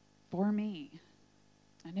for me.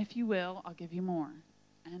 And if you will, I'll give you more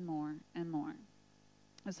and more and more.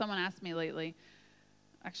 As someone asked me lately,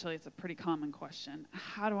 actually it's a pretty common question,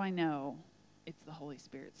 how do I know it's the Holy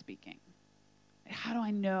Spirit speaking? How do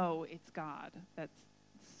I know it's God that's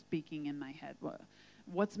speaking in my head?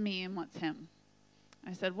 What's me and what's him?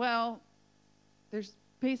 I said, well, there's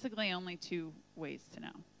basically only two ways to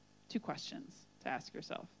know, two questions to ask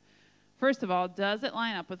yourself. First of all, does it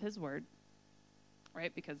line up with his word?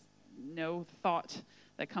 Right? Because no thought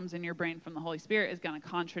that comes in your brain from the Holy Spirit is going to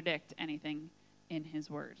contradict anything in his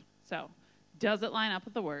word. So, does it line up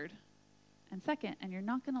with the word? And second, and you're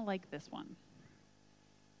not going to like this one,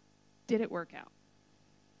 did it work out?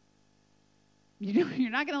 You're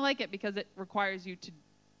not going to like it because it requires you to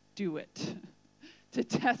do it, to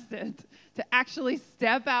test it, to actually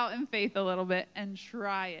step out in faith a little bit and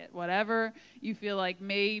try it, whatever you feel like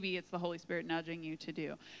maybe it's the Holy Spirit nudging you to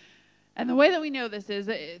do. And the way that we know this is,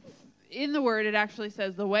 in the word, it actually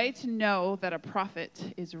says the way to know that a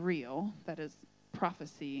prophet is real, that is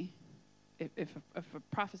prophecy, if a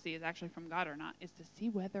prophecy is actually from God or not, is to see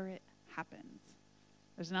whether it happens.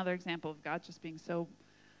 There's another example of God just being so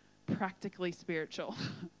practically spiritual,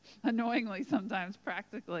 annoyingly sometimes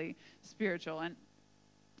practically spiritual, and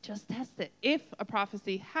just test it. If a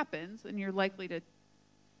prophecy happens, then you're likely to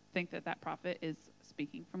think that that prophet is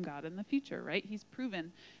speaking from God in the future, right? He's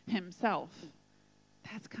proven himself.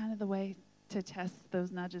 That's kind of the way to test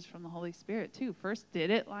those nudges from the Holy Spirit too. First, did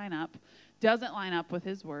it line up? Does it line up with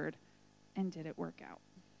his word? And did it work out?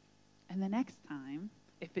 And the next time,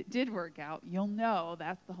 if it did work out, you'll know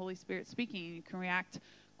that's the Holy Spirit speaking, and you can react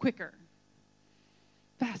quicker,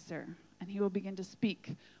 faster, and he will begin to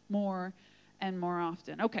speak more and more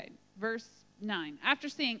often. Okay, verse 9. After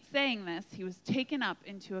saying this, he was taken up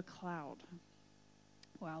into a cloud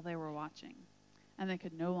while they were watching, and they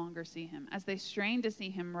could no longer see him. As they strained to see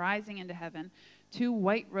him rising into heaven, two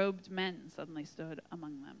white-robed men suddenly stood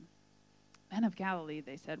among them. Men of Galilee,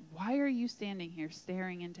 they said, why are you standing here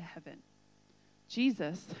staring into heaven?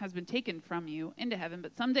 Jesus has been taken from you into heaven,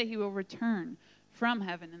 but someday he will return from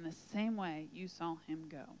heaven in the same way you saw him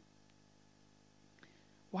go.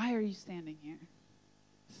 Why are you standing here,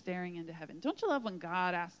 staring into heaven? Don't you love when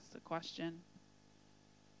God asks a question?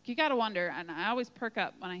 You got to wonder, and I always perk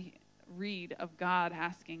up when I read of God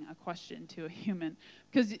asking a question to a human,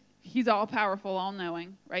 because he's all-powerful,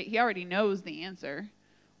 all-knowing, right? He already knows the answer.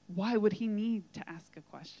 Why would he need to ask a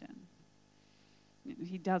question?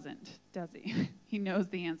 He doesn't, does he? He knows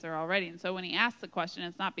the answer already. And so when he asks the question,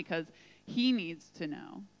 it's not because he needs to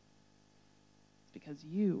know. It's because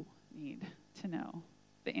you need to know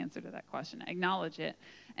the answer to that question. Acknowledge it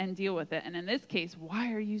and deal with it. And in this case,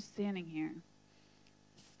 why are you standing here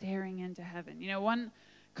staring into heaven? You know, one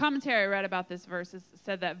commentary I read about this verse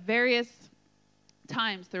said that various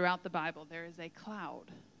times throughout the Bible, there is a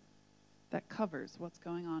cloud that covers what's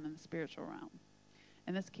going on in the spiritual realm.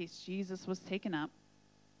 In this case, Jesus was taken up,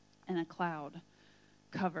 and a cloud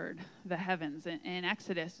covered the heavens. In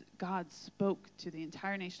Exodus, God spoke to the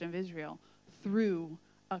entire nation of Israel through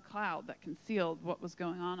a cloud that concealed what was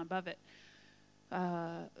going on above it.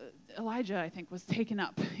 Elijah, I think, was taken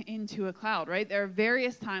up into a cloud, right? There are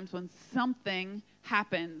various times when something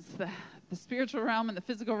happens, the spiritual realm and the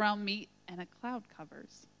physical realm meet, and a cloud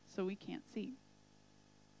covers, so we can't see.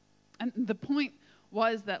 And the point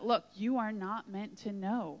was that, look, you are not meant to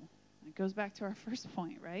know. It goes back to our first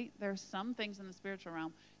point, right? There are some things in the spiritual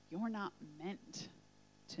realm you're not meant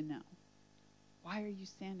to know. Why are you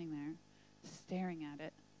standing there staring at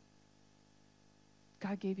it?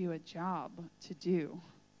 God gave you a job to do.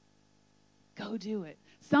 Go do it.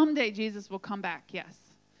 Someday Jesus will come back, yes.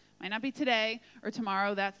 Might not be today or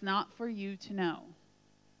tomorrow. That's not for you to know.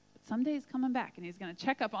 But someday he's coming back, and he's going to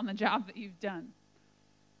check up on the job that you've done.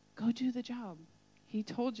 Go do the job he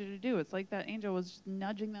told you to do. It's like that angel was just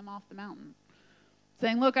nudging them off the mountain,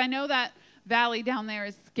 saying, look, I know that valley down there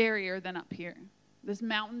is scarier than up here. This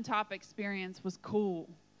mountaintop experience was cool,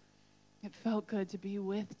 It felt good to be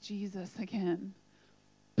with Jesus again.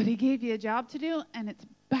 But he gave you a job to do, and it's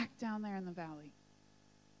back down there in the valley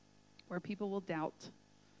where people will doubt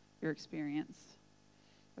your experience,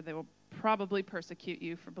 where they will probably persecute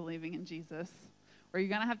you for believing in Jesus, where you're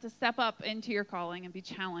going to have to step up into your calling and be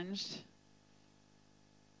challenged.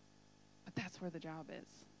 But that's where the job is.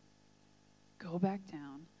 Go back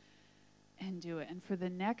down and do it. And for the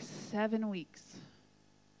next 7 weeks,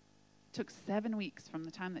 it took 7 weeks from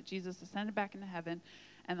the time that Jesus ascended back into heaven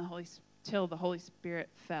and till the Holy Spirit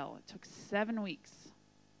fell. It took 7 weeks,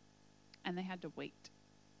 and they had to wait.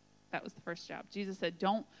 That was the first job. Jesus said,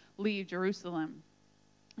 don't leave Jerusalem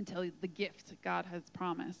until the gift God has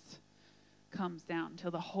promised comes down,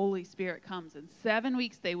 until the Holy Spirit comes. And 7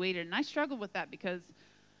 weeks they waited. And I struggled with that because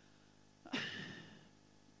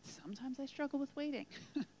sometimes I struggle with waiting,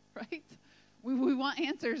 right? We want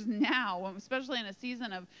answers now, especially in a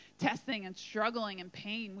season of testing and struggling and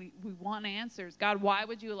pain. We want answers. God, why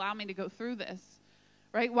would you allow me to go through this,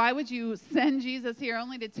 right? Why would you send Jesus here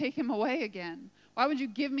only to take him away again? Why would you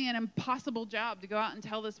give me an impossible job to go out and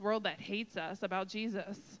tell this world that hates us about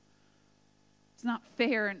Jesus? It's not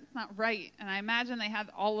fair and it's not right. And I imagine they had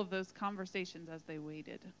all of those conversations as they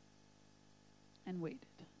waited and waited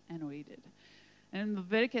and waited. And in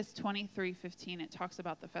Leviticus 23:15, it talks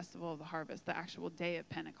about the festival of the harvest, the actual day of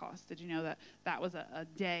Pentecost. Did you know that that was a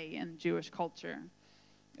day in Jewish culture?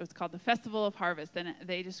 It was called the festival of harvest, and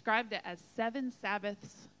they described it as 7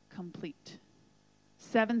 Sabbaths complete.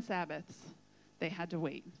 7 Sabbaths they had to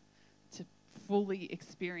wait to fully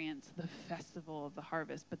experience the festival of the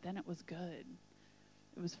harvest. But then it was good.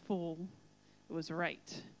 It was full. It was right?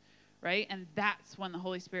 And that's when the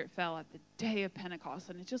Holy Spirit fell at the day of Pentecost.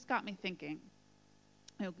 And it just got me thinking,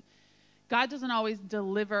 you know, God doesn't always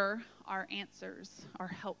deliver our answers, our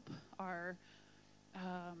help, our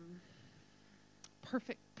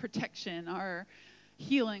perfect protection, our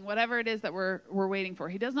healing, whatever it is that we're waiting for.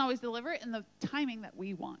 He doesn't always deliver it in the timing that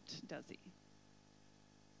we want, does he?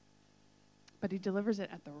 But he delivers it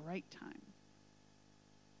at the right time,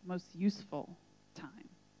 most useful time,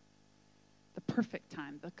 the perfect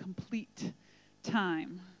time, the complete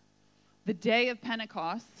time. The day of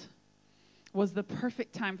Pentecost was the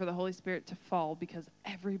perfect time for the Holy Spirit to fall because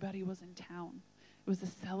everybody was in town. It was a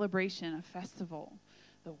celebration, a festival.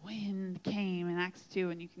 The wind came in Acts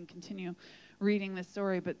 2, and you can continue reading this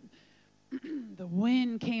story, but the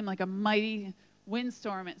wind came like a mighty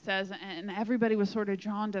windstorm, it says, and everybody was sort of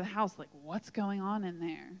drawn to the house, like, what's going on in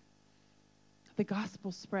there? The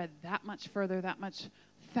gospel spread that much further, that much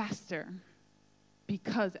faster,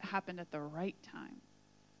 because it happened at the right time,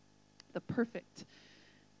 the perfect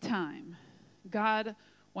time. God,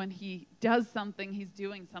 when he does something, he's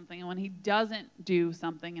doing something, and when he doesn't do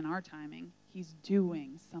something in our timing, he's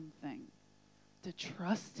doing something. To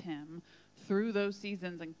trust him through those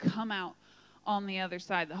seasons and come out on the other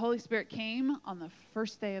side. The Holy Spirit came on the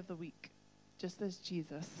first day of the week, just as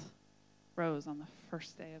Jesus rose on the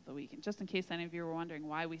first day of the week. And just in case any of you were wondering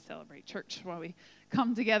why we celebrate church, why we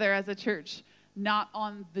come together as a church, not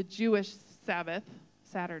on the Jewish Sabbath,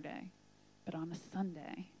 Saturday, but on a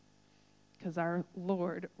Sunday, because our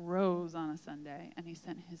Lord rose on a Sunday and he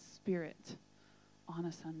sent his Spirit on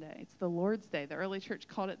a Sunday. It's the Lord's Day. The early church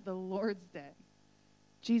called it the Lord's Day,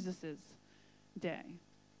 Jesus's day.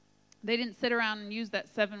 They didn't sit around and use that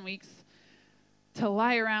 7 weeks to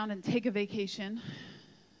lie around and take a vacation,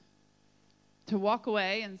 to walk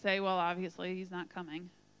away and say, well, obviously he's not coming,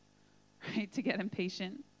 right? To get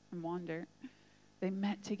impatient and wander. They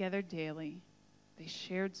met together daily. They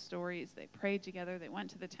shared stories. They prayed together. They went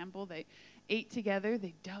to the temple. They ate together.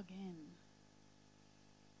 They dug in,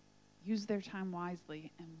 used their time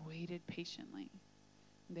wisely, and waited patiently.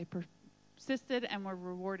 They persisted and were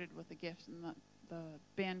rewarded with a gift. And the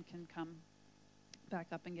band can come back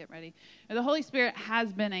up and get ready. And the Holy Spirit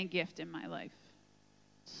has been a gift in my life,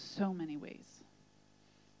 so many ways.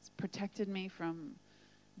 It's protected me from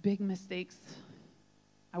big mistakes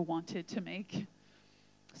I wanted to make.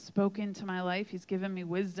 Spoken into my life. He's given me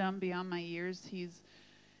wisdom beyond my years. He's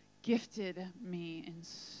gifted me in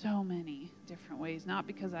so many different ways, not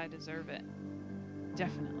because I deserve it.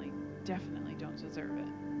 Definitely don't deserve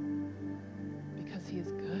it. Because he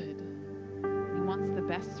is good. He wants the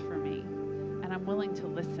best for me, and I'm willing to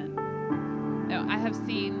listen. Now, I have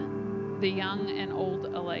seen the young and old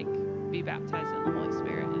alike be baptized in the Holy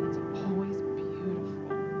Spirit, and it's always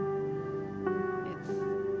beautiful. It's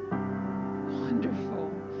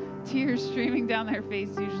wonderful. Tears streaming down their face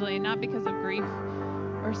usually, not because of grief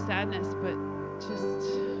or sadness, but just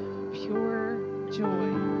pure joy,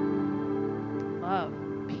 love,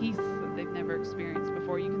 peace that they've never experienced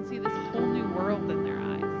before. You can see this whole new world in their eyes.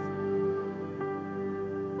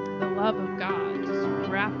 love of God just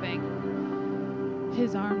wrapping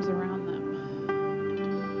his arms around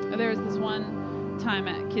them. There was this one time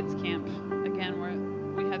at kids camp, again, where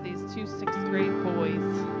we had these 2 6th grade boys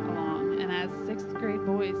along, and as 6th grade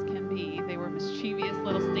boys can be, they were mischievous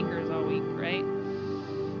little stinkers all week, right?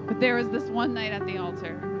 But there was this one night at the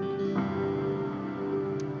altar,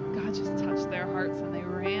 God just touched their hearts, and they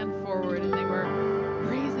ran forward, and they were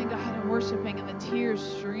praising God and worshiping, and the tears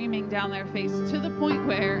streaming down their face to the point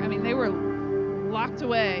where, I mean, they were locked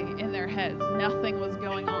away in their heads. Nothing was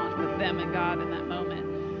going on with them and God in that moment.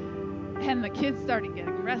 And the kids started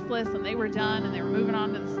getting restless, and they were done, and they were moving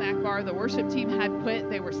on to the snack bar. The worship team had quit.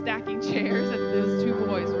 They were stacking chairs, and those 2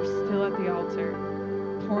 boys were still at the altar,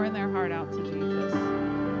 pouring their heart out to Jesus.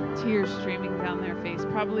 Tears streaming down their face,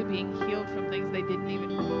 probably being healed from things they didn't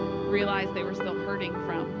even realize they were still hurting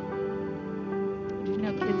from. Did you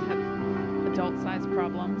know kids have adult-sized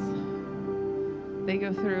problems? They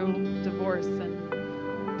go through divorce and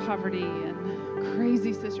poverty and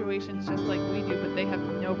crazy situations just like we do, but they have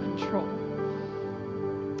no control.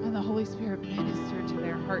 And the Holy Spirit ministered to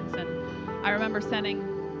their hearts. And I remember sending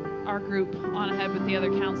our group on ahead with the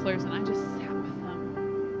other counselors, and I just sat with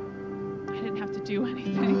them. I didn't have to do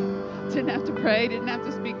anything. Didn't have to pray. Didn't have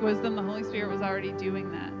to speak wisdom. The Holy Spirit was already doing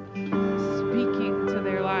that, speaking to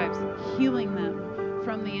their lives, healing them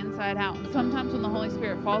from the inside out. And sometimes when the Holy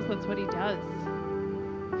Spirit falls, that's what he does.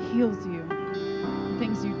 He heals you.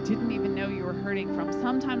 Things you didn't even know you were hurting from.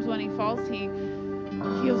 Sometimes when he falls, he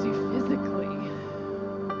heals you physically.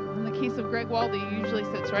 In the case of Greg Waldy, he usually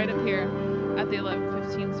sits right up here at the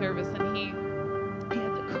 11:15 service, and he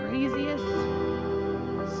had the craziest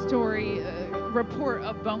report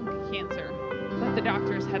of bone cancer that the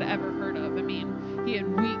doctors had ever heard of. I mean, he had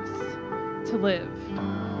weeks to live,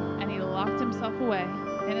 and he locked himself away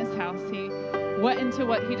in his house. He went into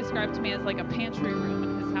what he described to me as like a pantry room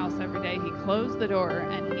in his house every day. He closed the door,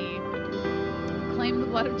 and he claimed the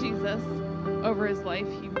blood of Jesus over his life.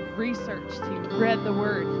 He researched, he read the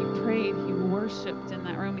word, he prayed, he worshiped in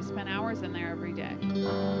that room. He spent hours in there every day.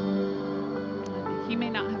 He may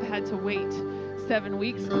not have had to wait 7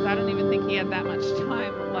 weeks, because I don't even think he had that much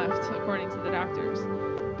time left, according to the doctors.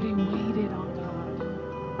 But he waited on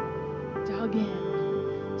God, dug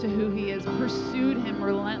in to who he is, pursued him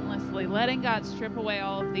relentlessly, letting God strip away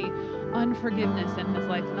all of the unforgiveness in his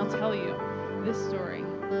life. And I'll tell you this story.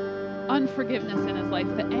 Unforgiveness in his life,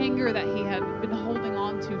 the anger that he had been holding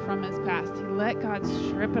on to from his past, he let God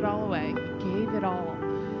strip it all away. He gave it all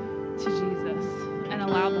to Jesus and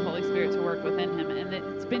allowed the Holy Spirit to work within him. And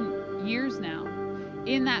it's been years now.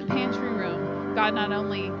 In that pantry room, God not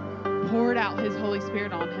only poured out his Holy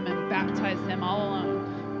Spirit on him and baptized him all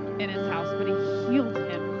alone in his house, but he healed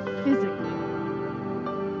him physically.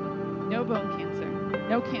 No bone cancer,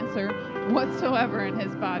 no cancer whatsoever in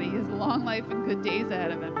his body. His long life and good days ahead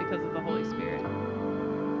of him because of the Holy Spirit.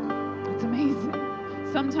 It's amazing.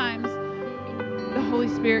 Sometimes the Holy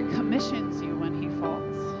Spirit commissions you when he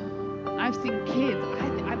falls. I've seen kids.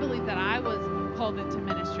 I believe that I was called into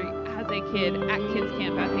ministry as a kid at kids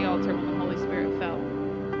camp at the altar when the Holy Spirit fell.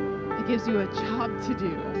 He gives you a job to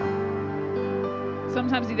do.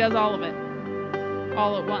 Sometimes he does all of it,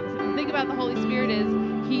 all at once. And the thing about the Holy Spirit is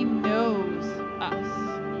he knows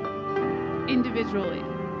us individually,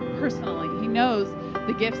 personally. He knows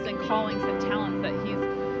the gifts and callings and talents that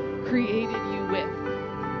he's created you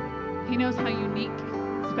with. He knows how unique,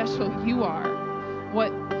 special you are,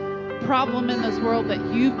 what problem in this world that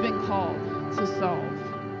you've been called to solve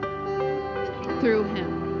through him.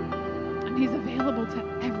 And he's available to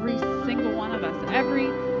every single one of us, every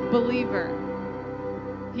believer.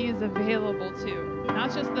 He is available to,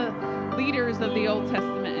 not just the leaders of the Old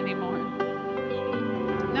Testament anymore,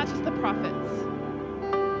 not just the prophets,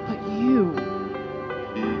 but you.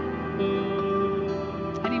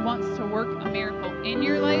 And he wants to work a miracle in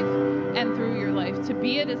your life and through your life. To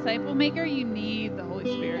be a disciple maker, you need the Holy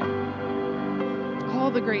Spirit. All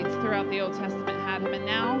the greats throughout the Old Testament had him, and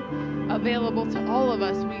now available to all of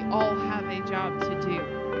us, we all have a job to do.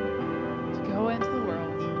 To go into the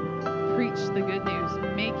world, preach the good news,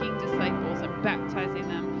 making disciples and baptizing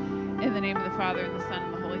them in the name of the Father and the Son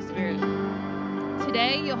and the Holy Spirit.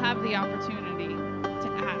 Today, you'll have the opportunity to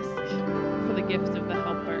ask for the gift of the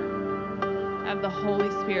Helper. Have the Holy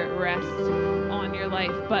Spirit rest on your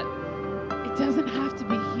life, but it doesn't have to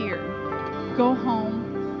be here. Go home.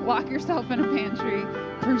 Lock yourself in a pantry,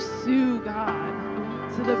 pursue God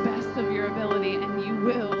to the best of your ability, and you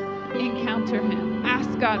will encounter him.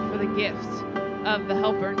 Ask God for the gift of the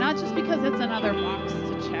Helper, not just because it's another box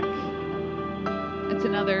to check. It's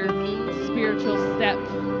another spiritual step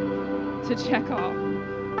to check off,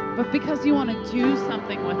 but because you want to do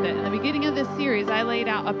something with it. In the beginning of this series, I laid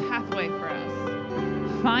out a pathway for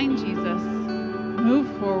us. Find Jesus, move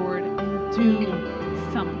forward, and do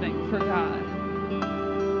something for God.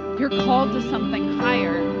 You're called to something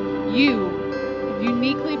higher. You have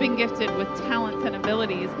uniquely been gifted with talents and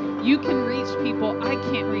abilities. You can reach people I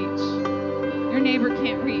can't reach. Your neighbor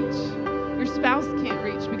can't reach. Your spouse can't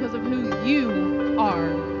reach because of who you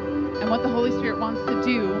are and what the Holy Spirit wants to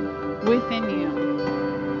do within you.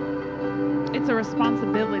 It's a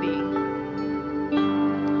responsibility.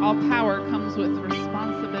 All power comes with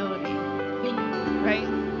responsibility, right?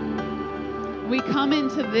 We come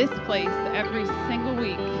into this place every single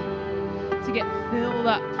week to get filled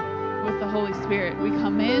up with the Holy Spirit. We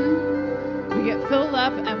come in, we get filled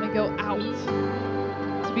up, and we go out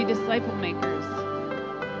to be disciple makers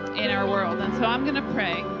in our world. And so I'm going to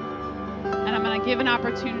pray, and I'm going to give an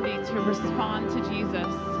opportunity to respond to Jesus,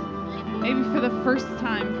 maybe for the first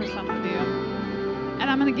time for some of you. And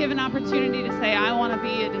I'm going to give an opportunity to say, I want to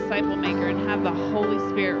be a disciple maker and have the Holy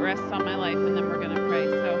Spirit rest on my life, and then we're going to pray.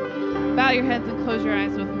 So bow your heads and close your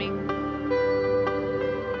eyes with me.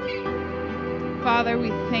 Father, we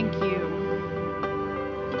thank you.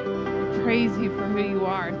 We praise you for who you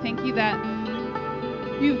are. Thank you that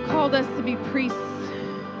you've called us to be priests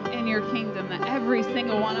in your kingdom, that every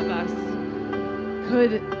single one of us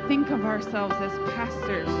could think of ourselves as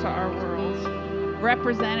pastors to our world,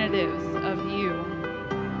 representatives of you.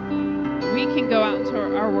 We can go out into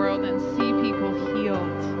our world and see people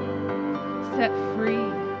healed, set free,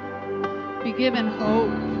 be given hope,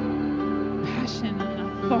 passion,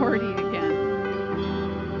 and authority again.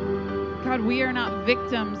 God, we are not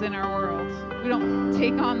victims in our world. We don't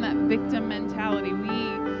take on that victim mentality.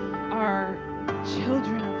 We are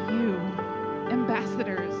children of you,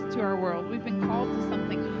 ambassadors to our world. We've been called to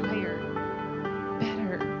something higher,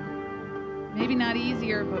 better, maybe not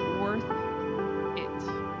easier, but worth it.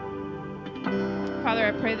 Father,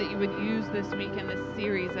 I pray that you would use this week in this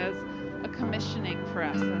series as a commissioning for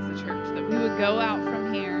us as a church, that we would go out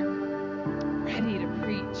from here ready to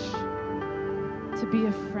preach, to be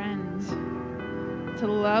a friend, to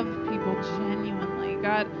love people genuinely.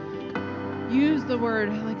 God, use the word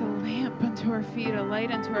like a lamp unto our feet, a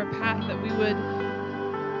light unto our path, that we would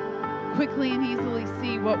quickly and easily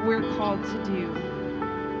see what we're called to do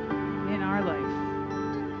in our life,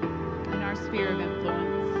 in our sphere of influence.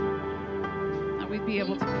 That we'd be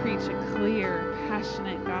able to preach a clear,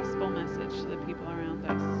 passionate gospel message to the people around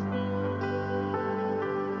us.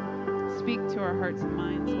 Speak to our hearts and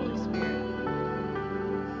minds, Holy Spirit.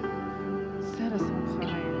 Set us on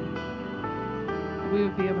fire. We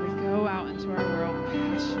would be able to go out into our world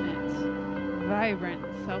passionate, vibrant,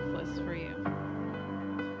 selfless for you.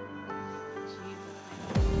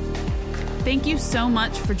 Jesus. Thank you so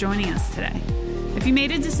much for joining us today. If you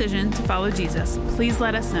made a decision to follow Jesus, please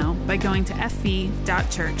let us know by going to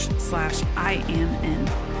fv.church/IamIn.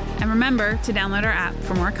 And remember to download our app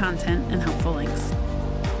for more content and helpful links.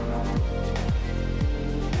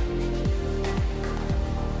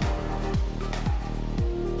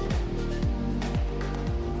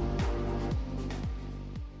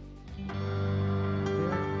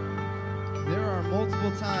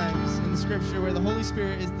 Times in Scripture where the Holy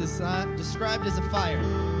Spirit is described as a fire.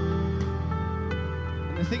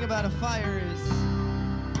 And the thing about a fire is,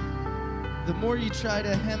 the more you try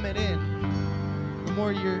to hem it in, the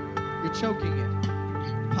more you're choking it.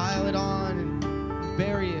 Pile it on and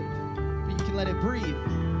bury it, but you can let it breathe.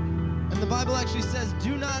 And the Bible actually says,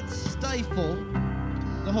 do not stifle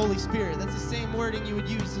the Holy Spirit. That's the same wording you would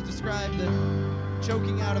use to describe the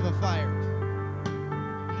choking out of a fire.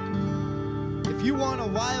 If you want a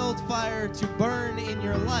wildfire to burn in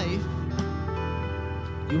your life,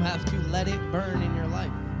 you have to let it burn in your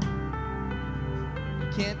life. You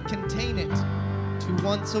can't contain it to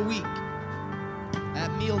once a week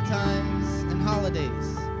at meal times and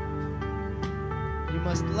holidays. You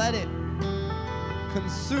must let it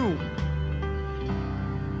consume.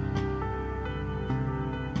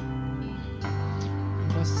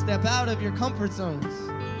 You must step out of your comfort zones.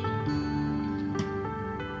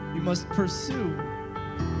 You must pursue,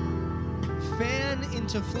 fan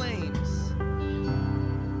into flames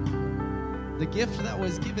the gift that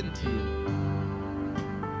was given to you.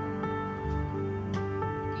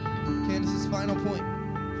 Candace's final point.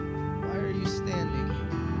 Why are you standing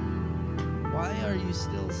here? Why are you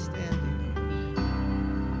still standing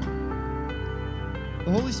here?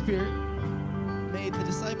 The Holy Spirit made the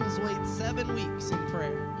disciples wait 7 weeks in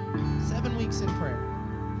prayer. 7 weeks in prayer.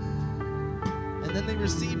 And then they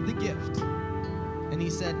received the gift. And he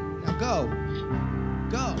said, now go.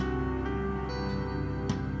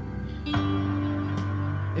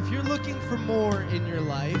 If you're looking for more in your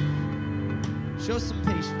life, show some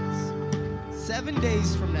patience. 7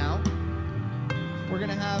 days from now, we're going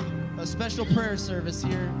to have a special prayer service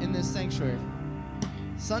here in this sanctuary.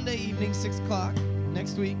 Sunday evening, 6 o'clock,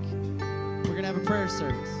 next week, we're going to have a prayer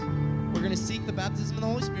service. We're going to seek the baptism of the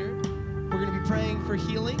Holy Spirit. We're going to be praying for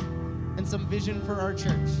healing and some vision for our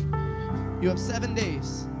church. You have 7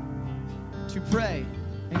 days to pray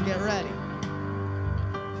and get ready.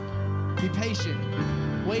 Be patient.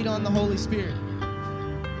 Wait on the Holy Spirit.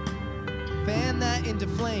 Fan that into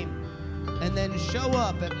flame. And then show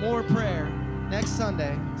up at more prayer next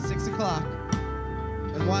Sunday, 6 o'clock,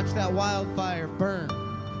 and watch that wildfire burn.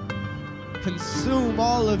 Consume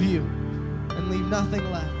all of you and leave nothing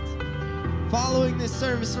left. Following this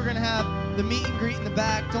service, we're going to have the meet and greet in the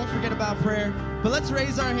back. Don't forget about prayer. But let's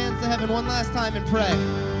raise our hands to heaven one last time and pray.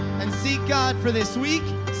 And seek God for this week.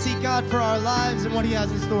 Seek God for our lives and what He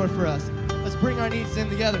has in store for us. Let's bring our needs in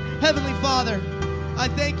together. Heavenly Father, I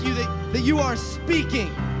thank you that you are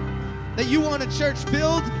speaking. That you want a church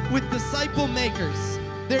filled with disciple makers.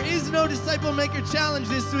 There is no disciple maker challenge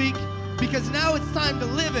this week because now it's time to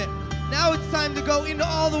live it. Now it's time to go into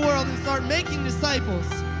all the world and start making disciples.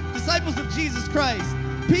 Disciples of Jesus Christ.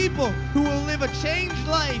 People who will live a changed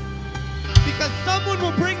life because someone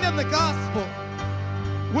will bring them the gospel.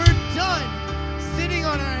 We're done sitting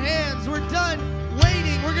on our hands. We're done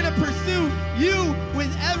waiting. We're going to pursue you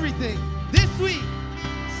with everything. This week,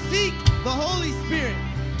 seek the Holy Spirit.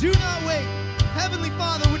 Do not wait. Heavenly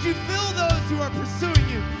Father, would you fill those who are pursuing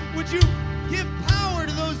you? Would you give power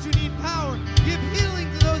to those who need power? Give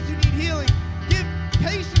healing to those who need healing. Give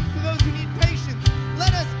patience to those who need patience.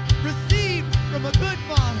 Let us receive from a good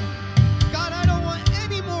Father. God, I don't want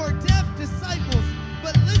any more deaf disciples,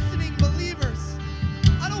 but listening believers.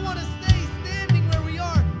 I don't want to stay standing where we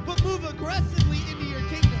are, but move aggressively into your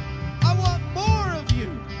kingdom. I want more of you.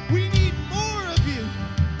 We need more of you.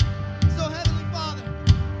 So, Heavenly Father,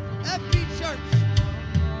 FB Church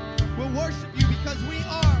will worship you because we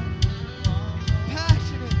are